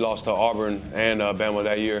college, we lost to Auburn and Bama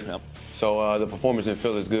that year. Yep. So the performance didn't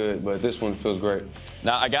feel as good, but this one feels great.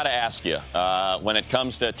 Now, I got to ask you, when it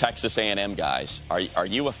comes to Texas A&M guys, are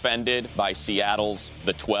you offended by Seattle's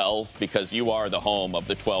the 12? Because you are the home of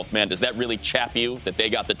the 12th man. Does that really chap you that they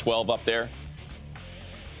got the 12 up there?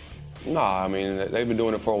 Nah, I mean, they've been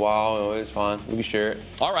doing it for a while. It's fine. We can share it.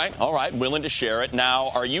 All right. Willing to share it. Now,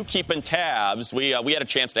 are you keeping tabs? We had a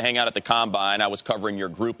chance to hang out at the Combine. I was covering your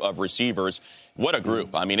group of receivers. What a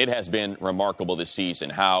group. I mean, it has been remarkable this season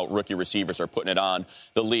how rookie receivers are putting it on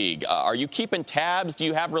the league. Are you keeping tabs? Do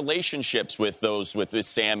you have relationships with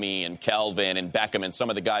Sammy and Kelvin and Beckham and some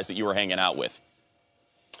of the guys that you were hanging out with?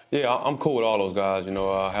 Yeah, I'm cool with all those guys.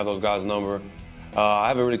 I have those guys' number. I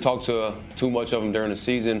haven't really talked to too much of them during the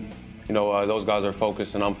season. Those guys are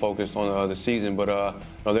focused, and I'm focused on the season. But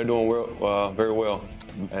they're doing very well.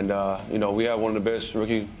 And, we have one of the best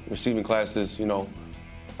rookie receiving classes,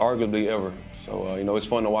 arguably ever. So, it's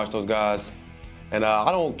fun to watch those guys. And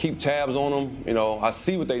I don't keep tabs on them. I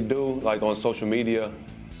see what they do, like, on social media,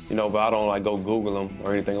 but I don't, like, go Google them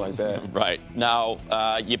or anything like that. Right. Now,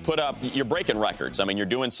 you're breaking records. I mean, you're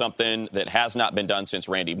doing something that has not been done since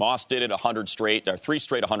Randy Moss did it, 3 straight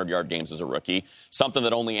 100-yard games as a rookie, something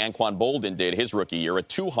that only Anquan Boldin did his rookie year, a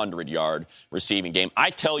 200-yard receiving game.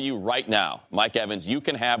 I tell you right now, Mike Evans, you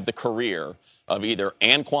can have the career of either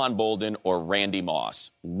Anquan Boldin or Randy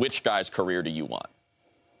Moss. Which guy's career do you want?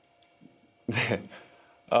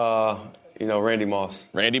 Randy Moss.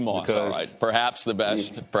 Randy Moss, all right. Perhaps the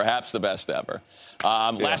best ever.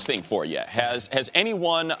 Last thing for you. Has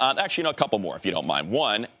anyone, actually, a couple more, if you don't mind.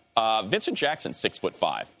 One, Vincent Jackson,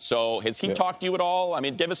 6'5". So has he talked to you at all? I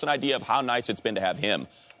mean, give us an idea of how nice it's been to have him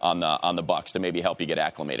on the Bucs to maybe help you get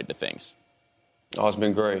acclimated to things. Oh, it's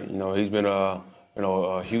been great. He's been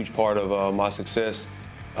a huge part of my success.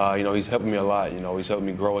 He's helping me a lot. He's helping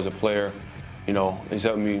me grow as a player. He's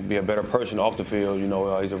helping me be a better person off the field.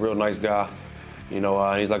 He's a real nice guy,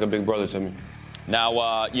 and he's like a big brother to me.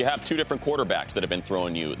 Now, you have 2 different quarterbacks that have been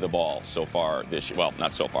throwing you the ball so far this year. Well,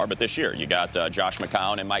 not so far, but this year. You got Josh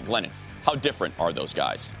McCown and Mike Glennon. How different are those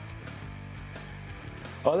guys?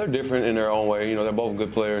 They're different in their own way. They're both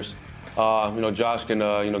good players. Josh can,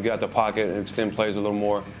 get out the pocket and extend plays a little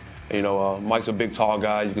more. Mike's a big, tall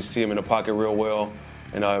guy. You can see him in the pocket real well.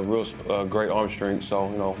 And real great arm strength.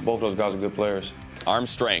 So, both those guys are good players. Arm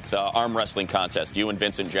strength, arm wrestling contest. You and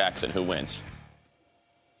Vincent Jackson, who wins?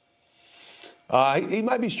 He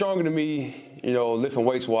might be stronger than me, lifting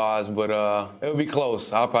weights-wise, but it'll be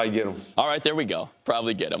close. I'll probably get him. All right, there we go.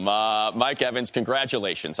 Probably get him. Mike Evans,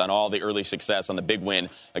 congratulations on all the early success on the big win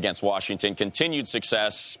against Washington. Continued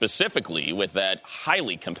success specifically with that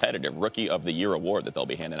highly competitive Rookie of the Year award that they'll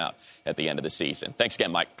be handing out at the end of the season. Thanks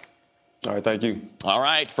again, Mike. All right, thank you. All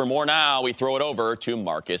right, for more now, we throw it over to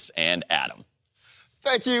Marcus and Adam.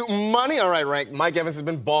 Thank you, Money. All right, Rank. Mike Evans has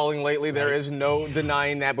been balling lately. There is no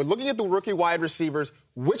denying that. But looking at the rookie wide receivers,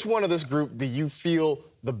 which one of this group do you feel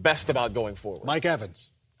the best about going forward? Mike Evans.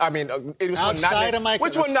 I mean, it was outside of Mike.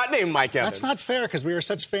 Which one not named Mike Evans? That's not fair because we were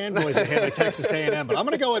such fanboys of him at Texas A&M. But I'm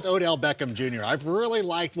going to go with Odell Beckham Jr. I've really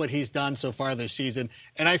liked what he's done so far this season,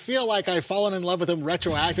 and I feel like I've fallen in love with him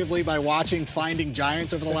retroactively by watching Finding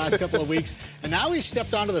Giants over the last couple of weeks. And now he's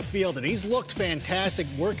stepped onto the field, and he's looked fantastic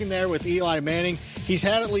working there with Eli Manning. He's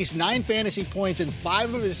had at least 9 fantasy points in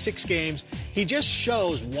 5 of his 6 games. He just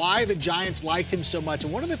shows why the Giants liked him so much.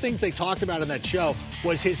 And one of the things they talked about in that show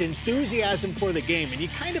was his enthusiasm for the game. And you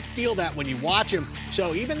kind of feel that when you watch him.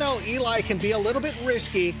 So even though Eli can be a little bit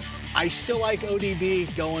risky, I still like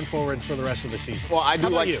ODB going forward for the rest of the season. Well, I do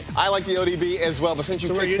like you. I like the ODB as well, but since you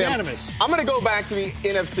picked unanimous. him, I'm going to go back to the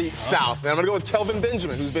NFC South, and I'm going to go with Kelvin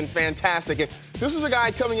Benjamin, who's been fantastic. And This was a guy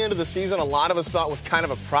coming into the season a lot of us thought was kind of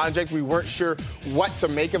a project. We weren't sure what to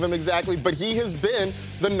make of him exactly, but he has been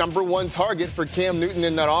the number one target for Cam Newton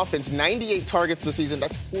in that offense. 98 targets this season.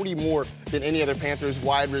 That's 40 more than any other Panthers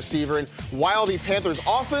wide receiver. And while the Panthers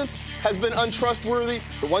offense has been untrustworthy,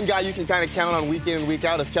 the one guy you can kind of count on week in and week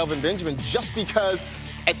out is Kelvin Benjamin, just because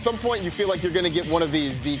at some point you feel like you're going to get one of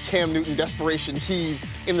these, the Cam Newton desperation heave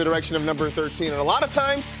in the direction of number 13. And a lot of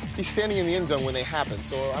times he's standing in the end zone when they happen.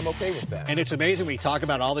 So I'm okay with that. And it's amazing we talk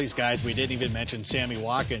about all these guys. We didn't even mention Sammy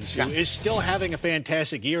Watkins, who is still having a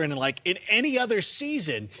fantastic year. And like in any other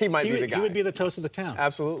season, he might be the guy. He would be the toast of the town.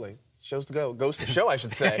 Absolutely. Goes to show, I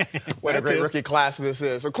should say, what a great rookie class this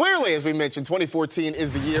is. So clearly, as we mentioned, 2014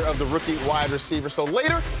 is the year of the rookie wide receiver. So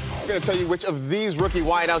later, we're going to tell you which of these rookie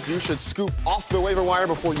wideouts you should scoop off the waiver wire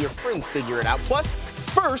before your friends figure it out. Plus,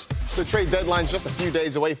 first, the trade deadline's just a few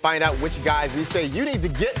days away. Find out which guys we say you need to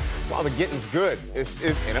get while the getting's good. This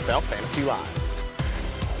is NFL Fantasy Live.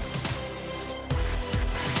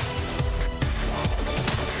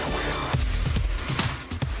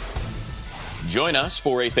 Join us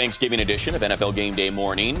for a Thanksgiving edition of NFL Game Day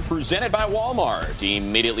Morning, presented by Walmart.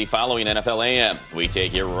 Immediately following NFL AM, we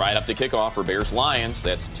take you right up to kickoff for Bears-Lions.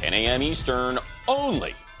 That's 10 a.m. Eastern,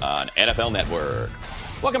 only on NFL Network.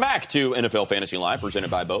 Welcome back to NFL Fantasy Live, presented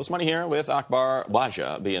by Bose Money here with Akbar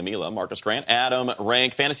Baja, Biamila, Marcus Grant, Adam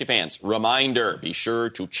Rank. Fantasy fans, reminder, be sure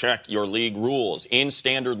to check your league rules. In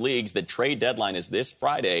standard leagues, the trade deadline is this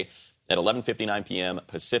Friday at 11:59 p.m.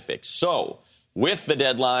 Pacific. So, with the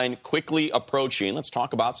deadline quickly approaching, let's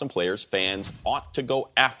talk about some players fans ought to go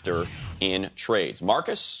after in trades.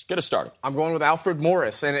 Marcus, get us started. I'm going with Alfred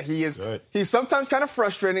Morris, and he's sometimes kind of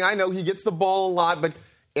frustrating. I know he gets the ball a lot, but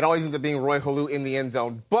it always ends up being Roy Halou in the end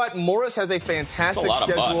zone. But Morris has a fantastic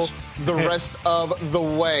schedule the rest of the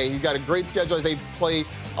way. He's got a great schedule as they play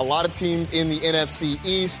a lot of teams in the NFC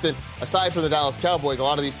East. And aside from the Dallas Cowboys, a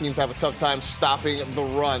lot of these teams have a tough time stopping the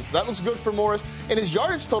run. So that looks good for Morris. And his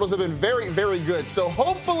yardage totals have been very, very good. So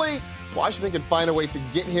hopefully Washington can find a way to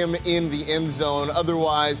get him in the end zone.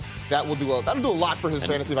 Otherwise, that'll do a lot for his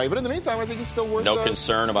fantasy value. But in the meantime, I think he's still worth no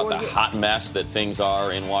concern about the hot mess that things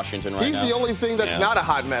are in Washington right now. He's the only thing that's not a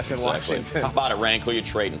hot mess in Washington. How about it, Rank? Who are you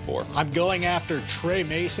trading for? I'm going after Trey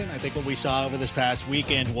Mason. I think what we saw over this past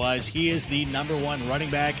weekend was he is the number one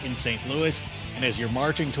running back in St. Louis. And as you're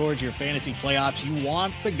marching towards your fantasy playoffs, you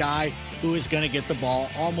want the guy who is going to get the ball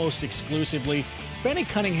almost exclusively. Benny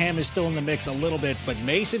Cunningham is still in the mix a little bit, but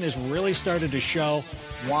Mason has really started to show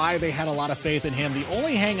why they had a lot of faith in him. The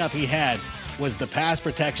only hang-up he had was the pass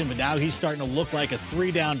protection, but now he's starting to look like a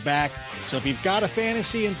three-down back. So if you've got a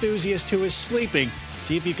fantasy enthusiast who is sleeping,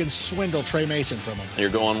 see if you can swindle Trey Mason from him. You're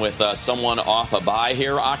going with someone off a bye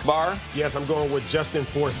here, Akbar? Yes, I'm going with Justin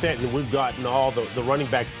Forsett, and we've gotten all the running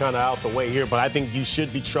backs kind of out the way here, but I think you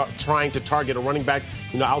should be trying to target a running back.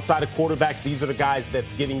 You know, outside of quarterbacks, these are the guys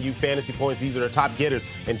that's getting you fantasy points. These are the top getters.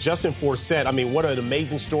 And Justin Forsett, I mean, what an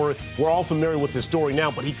amazing story. We're all familiar with his story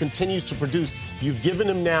now, but he continues to produce. You've given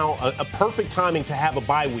him now a perfect timing to have a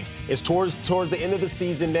bye week. It's towards the end of the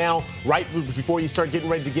season now, right before you start getting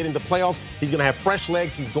ready to get into playoffs. He's going to have fresh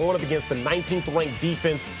legs. He's going up against the 19th ranked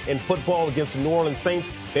defense in football against the New Orleans Saints.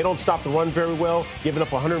 They don't stop the run very well, giving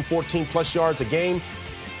up 114 plus yards a game.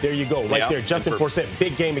 There you go, right there. Justin Forsett,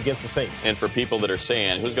 big game against the Saints. And for people that are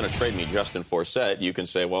saying, who's going to trade me Justin Forsett, you can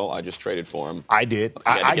say, well, I just traded for him. I did.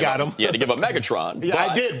 I got him. You had to give up Megatron. Yeah,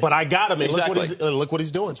 I did, but I got him. And exactly. Look what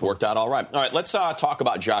he's doing. It's worked out all right. All right, let's talk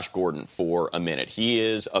about Josh Gordon for a minute. He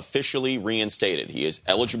is officially reinstated. He is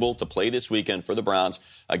eligible to play this weekend for the Browns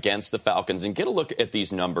against the Falcons. And get a look at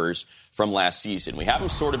these numbers from last season. We have them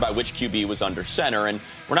sorted by which QB was under center, and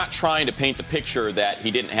we're not trying to paint the picture that he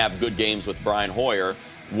didn't have good games with Brian Hoyer.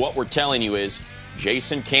 What we're telling you is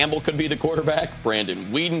Jason Campbell could be the quarterback. Brandon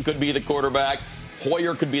Whedon could be the quarterback.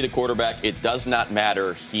 Hoyer could be the quarterback. It does not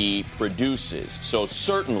matter. He produces. So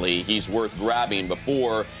certainly he's worth grabbing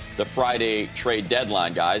before the Friday trade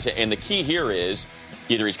deadline, guys. And the key here is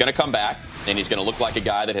either he's going to come back and he's going to look like a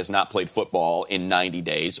guy that has not played football in 90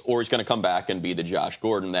 days, or he's going to come back and be the Josh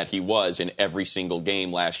Gordon that he was in every single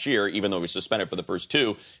game last year, even though he was suspended for the first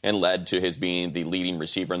two and led to his being the leading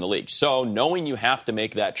receiver in the league. So knowing you have to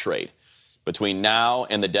make that trade between now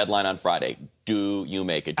and the deadline on Friday, do you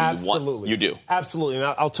make it? Absolutely. You do. Absolutely. And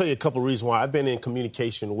I'll tell you a couple of reasons why. I've been in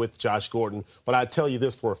communication with Josh Gordon, but I tell you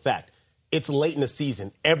this for a fact. It's late in the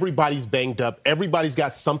season. Everybody's banged up. Everybody's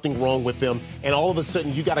got something wrong with them. And all of a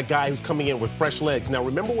sudden, you got a guy who's coming in with fresh legs. Now,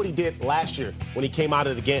 remember what he did last year when he came out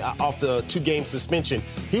of the game off the 2-game suspension.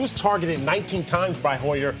 He was targeted 19 times by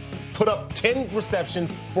Hoyer, put up 10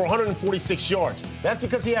 receptions for 146 yards. That's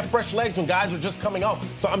because he had fresh legs when guys were just coming off.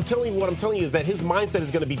 So what I'm telling you is that his mindset is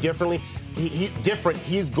going to be differently. different,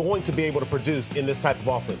 he's going to be able to produce in this type of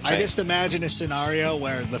offense. I just imagine a scenario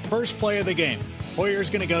where the first play of the game, Hoyer's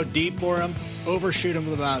going to go deep for him, overshoot him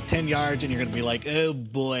with about 10 yards, and you're going to be like, oh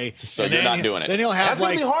boy. So you're not doing it. Then he'll have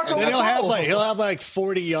he'll have like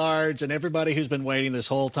 40 yards, and everybody who's been waiting this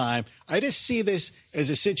whole time. I just see this as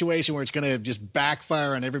a situation where it's going to just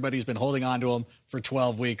backfire on everybody who's been holding on to him for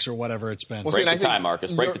 12 weeks or whatever it's been. Well, break the tie,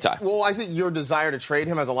 Marcus. Break the tie. Well, I think your desire to trade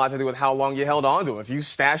him has a lot to do with how long you held on to him. If you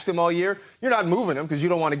stashed him all year, you're not moving him because you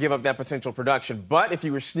don't want to give up that potential production. But if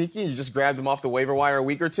you were sneaky and you just grabbed him off the waiver wire a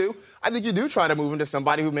week or two, I think you do try to move him to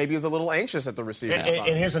somebody who maybe is a little anxious at the receiver.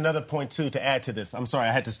 And here's another point, too, to add to this. I'm sorry,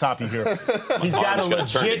 I had to stop you here. He's got a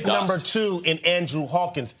legit number 2 in Andrew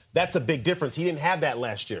Hawkins. That's a big difference. He didn't have that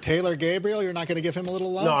last year. Taylor Gabriel, you're not going to give him a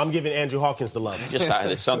little love? No, I'm giving Andrew Hawkins the love.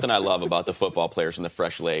 There's something I love about the football players and the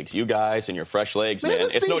fresh legs. You guys and your fresh legs, man.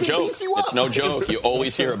 It's no joke. It's no joke. You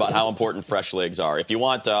always hear about how important fresh legs are. If you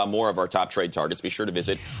want more of our top trade targets, be sure to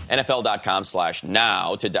visit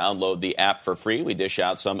NFL.com/now to download the app for free. We dish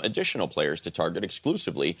out some additional players to target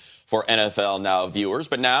exclusively for NFL Now viewers.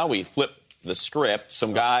 But now we flip the script,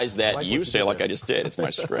 some guys that you say, like I just did, it's my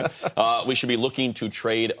script, we should be looking to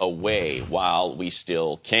trade away while we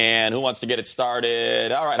still can. Who wants to get it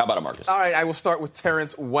started? All right, how about it, Marcus? All right, I will start with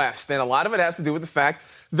Terrence West. And a lot of it has to do with the fact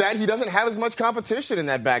that he doesn't have as much competition in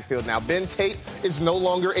that backfield now. Ben Tate is no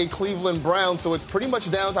longer a Cleveland Brown, so it's pretty much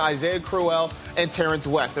down to Isaiah Crowell and Terrence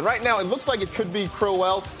West. And right now, it looks like it could be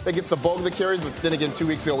Crowell that gets the bulk of the carries, but then again, 2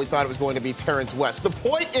 weeks ago, we thought it was going to be Terrence West. The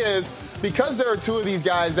point is, because there are two of these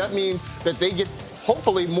guys, that means that they get,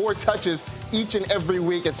 hopefully, more touches each and every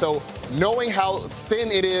week. And so knowing how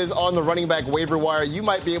thin it is on the running back waiver wire, you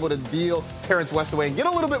might be able to deal Terrence West away and get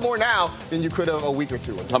a little bit more now than you could have a week or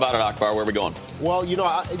two ago. How about it, Akbar? Where are we going? Well,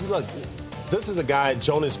 look, this is a guy,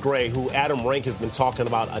 Jonas Gray, who Adam Rank has been talking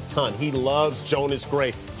about a ton. He loves Jonas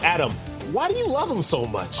Gray. Adam, why do you love him so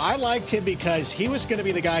much? I liked him because he was going to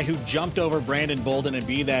be the guy who jumped over Brandon Bolden and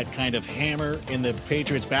be that kind of hammer in the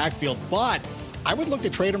Patriots' backfield. But I would look to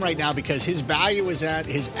trade him right now because his value is at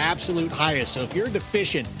his absolute highest. So if you're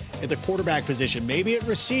deficient at the quarterback position, maybe at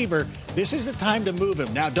receiver, this is the time to move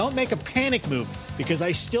him. Now, don't make a panic move because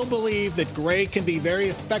I still believe that Gray can be very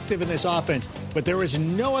effective in this offense, but there is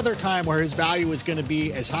no other time where his value is going to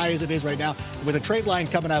be as high as it is right now. With a trade line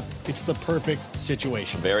coming up, it's the perfect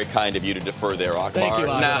situation. Very kind of you to defer there, Akbar. Thank you,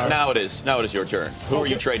 Akbar. Now it is your turn. Who are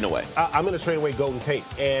you trading away? I'm going to trade away Golden Tate.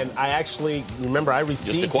 And I actually, remember, I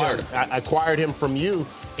received him. I acquired him from you.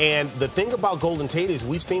 And the thing about Golden Tate is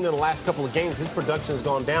we've seen in the last couple of games, his production has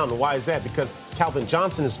gone down. And why is that? Because Calvin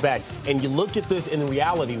Johnson is back. And you look at this in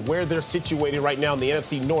reality, where they're situated right now in the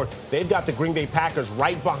NFC North, they've got the Green Bay Packers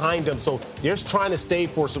right behind them. So they're trying to stay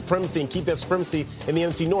for supremacy and keep that supremacy in the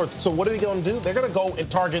NFC North. So what are they going to do? They're going to go and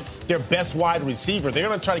target their best wide receiver. They're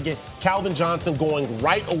going to try to get Calvin Johnson going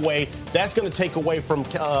right away. That's going to take away from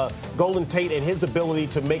Golden Tate and his ability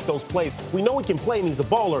to make those plays. We know he can play and he's a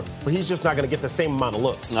baller, but he's just not going to get the same amount of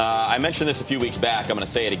looks. I mentioned this a few weeks back. I'm going to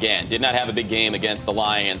say it again. Did not have a big game against the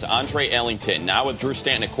Lions. Andre Ellington, now with Drew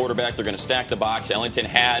Stanton at quarterback, they're going to stack the box. Ellington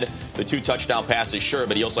had the 2 touchdown passes, sure,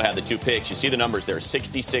 but he also had the 2 picks. You see the numbers there,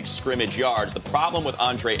 66 scrimmage yards. The problem with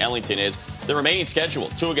Andre Ellington is the remaining schedule,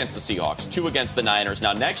 2 against the Seahawks, 2 against the Niners.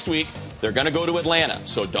 Now, next week, they're going to go to Atlanta.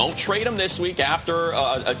 So don't trade him this week after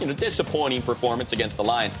a disappointing performance against the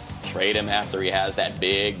Lions. Trade him after he has that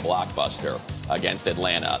big blockbuster against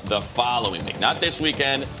Atlanta the following week. Not this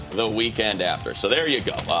weekend, the weekend after. So there you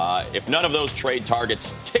go. If none of those trade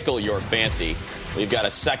targets tickle your fancy, we've got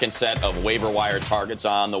a second set of waiver wire targets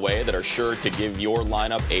on the way that are sure to give your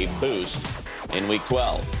lineup a boost in Week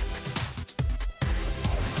 12.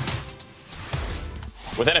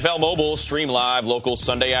 With NFL Mobile, stream live local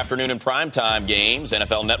Sunday afternoon and primetime games,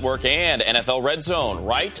 NFL Network and NFL Red Zone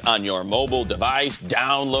right on your mobile device.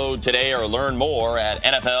 Download today or learn more at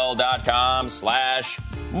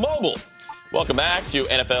NFL.com/mobile. Welcome back to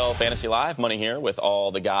NFL Fantasy Live. Money here with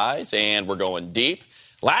all the guys, and we're going deep.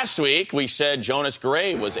 Last week, we said Jonas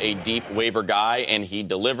Gray was a deep waiver guy, and he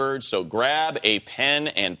delivered. So grab a pen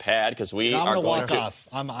and pad because we are going to walk off.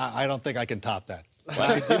 I don't think I can top that. Do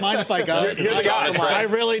you mind if I go? You're the guy, I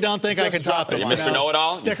really don't think I can top it. Mr.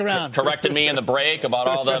 Know-It-All? Stick around. Corrected me in the break about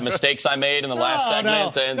all the mistakes I made in the last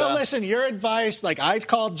segment. No, listen, your advice, like I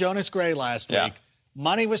called Jonas Gray last week.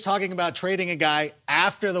 Money was talking about trading a guy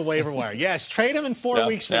after the waiver wire. Yes, trade him in 4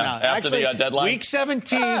 weeks from now. After the deadline. Week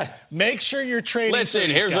 17, make sure you're trading. Listen,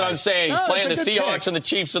 here's what I'm saying. He's playing the Seahawks and the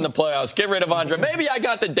Chiefs in the playoffs. Get rid of Andre. Maybe I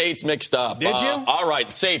got the dates mixed up. Did you? All right,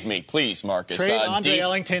 save me, please, Marcus. Trade Andre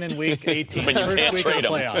Ellington in Week 18. But you can't trade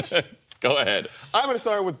him. Playoffs. Go ahead. I'm going to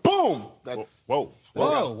start with boom. Whoa.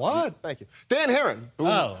 What? Thank you. Dan Herron. Boom,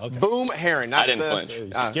 okay. Boom Herron. I didn't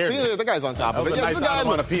flinch. Scared me. The guy's on top of it. That was a nice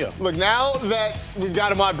onomatopoeia. Look, now that we've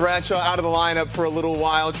got Ahmad Bradshaw out of the lineup for a little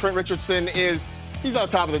while, Trent Richardson he's on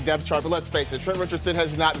top of the depth chart, but let's face it, Trent Richardson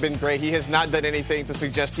has not been great. He has not done anything to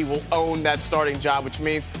suggest he will own that starting job, which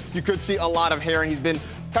means you could see a lot of Herron. He's been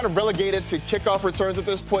kind of relegated to kickoff returns at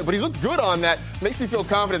this point, but he's looked good on that. Makes me feel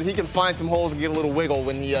confident that he can find some holes and get a little wiggle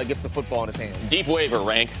when he gets the football in his hands. Deep waiver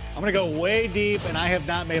rank. I'm going to go way deep, and I have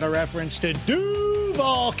not made a reference to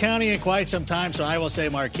Duval County in quite some time, so I will say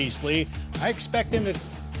Marquise Lee. I expect him to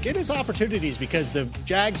get his opportunities because the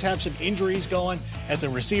Jags have some injuries going at the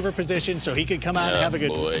receiver position, so he could come out and have a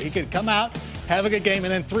good. He could come out, have a good game,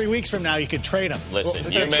 and then 3 weeks from now you could trade him. Listen,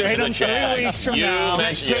 you mentioned the Jags. 3 weeks from now.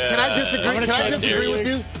 Can I disagree? Can I disagree with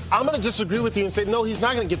you? I'm going to disagree with you and say, no, he's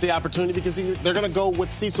not going to get the opportunity because they're going to go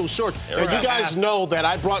with Cecil Shorts. And you guys know that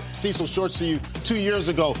I brought Cecil Shorts to you 2 years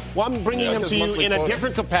ago. Well, I'm bringing him to you in a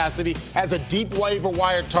different capacity as a deep waiver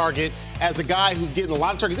wire target, as a guy who's getting a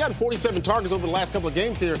lot of targets. He's had 47 targets over the last couple of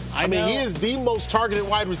games here. I mean, he is the most targeted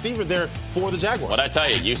wide receiver there for the Jaguars. What I tell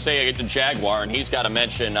you, you say a Jaguar, and he's got to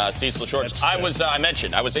mention Cecil Shorts. I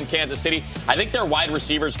was in Kansas City. I think their wide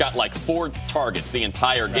receivers got like 4 targets the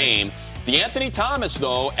entire game. DeAnthony Thomas,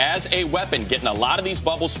 though, as a weapon, getting a lot of these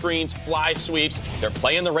bubble screens, fly sweeps. They're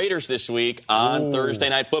playing the Raiders this week on Thursday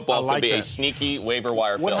Night Football. Could be a sneaky waiver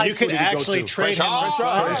wire fill. You could actually trade him on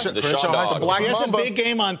Friday. He has a big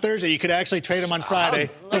game on Thursday. You could actually trade him on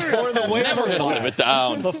Friday before the waiver wire. Never going to live it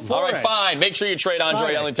down. All right, fine. Make sure you trade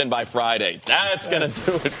Andre Ellington by Friday. That's going to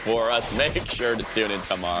do it for us. Make sure to tune in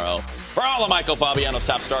tomorrow. For all of Michael Fabiano's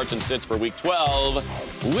top starts and sits for Week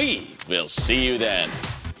 12, we will see you then.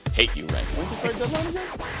 Hate you, Rank. When's the trade deadline again?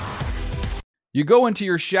 You go into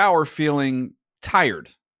your shower feeling tired,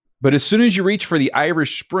 but as soon as you reach for the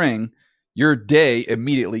Irish Spring, your day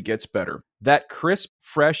immediately gets better. That crisp,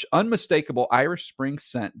 fresh, unmistakable Irish Spring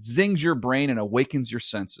scent zings your brain and awakens your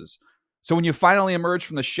senses. So when you finally emerge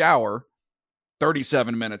from the shower,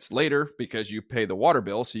 37 minutes later, because you pay the water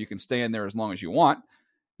bill so you can stay in there as long as you want,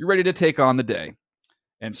 you're ready to take on the day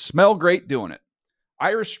and smell great doing it.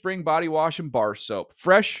 Irish Spring Body Wash and Bar Soap.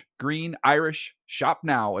 Fresh, green, Irish. Shop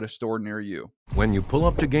now at a store near you. When you pull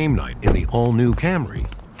up to game night in the all-new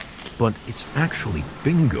Camry, but it's actually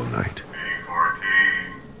bingo night.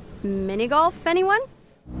 Mini golf, anyone?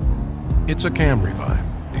 It's a Camry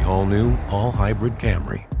vibe. The all-new, all-hybrid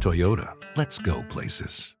Camry. Toyota. Let's go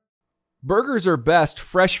places. Burgers are best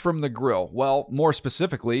fresh from the grill. Well, more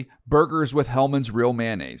specifically, burgers with Hellmann's Real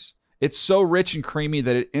Mayonnaise. It's so rich and creamy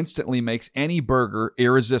that it instantly makes any burger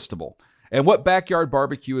irresistible. And what backyard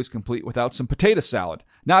barbecue is complete without some potato salad?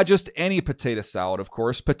 Not just any potato salad, of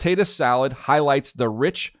course. Potato salad highlights the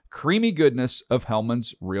rich, creamy goodness of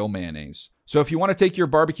Hellmann's Real Mayonnaise. So if you want to take your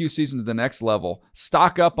barbecue season to the next level,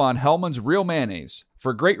 stock up on Hellmann's Real Mayonnaise.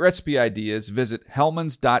 For great recipe ideas, visit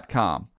hellmanns.com.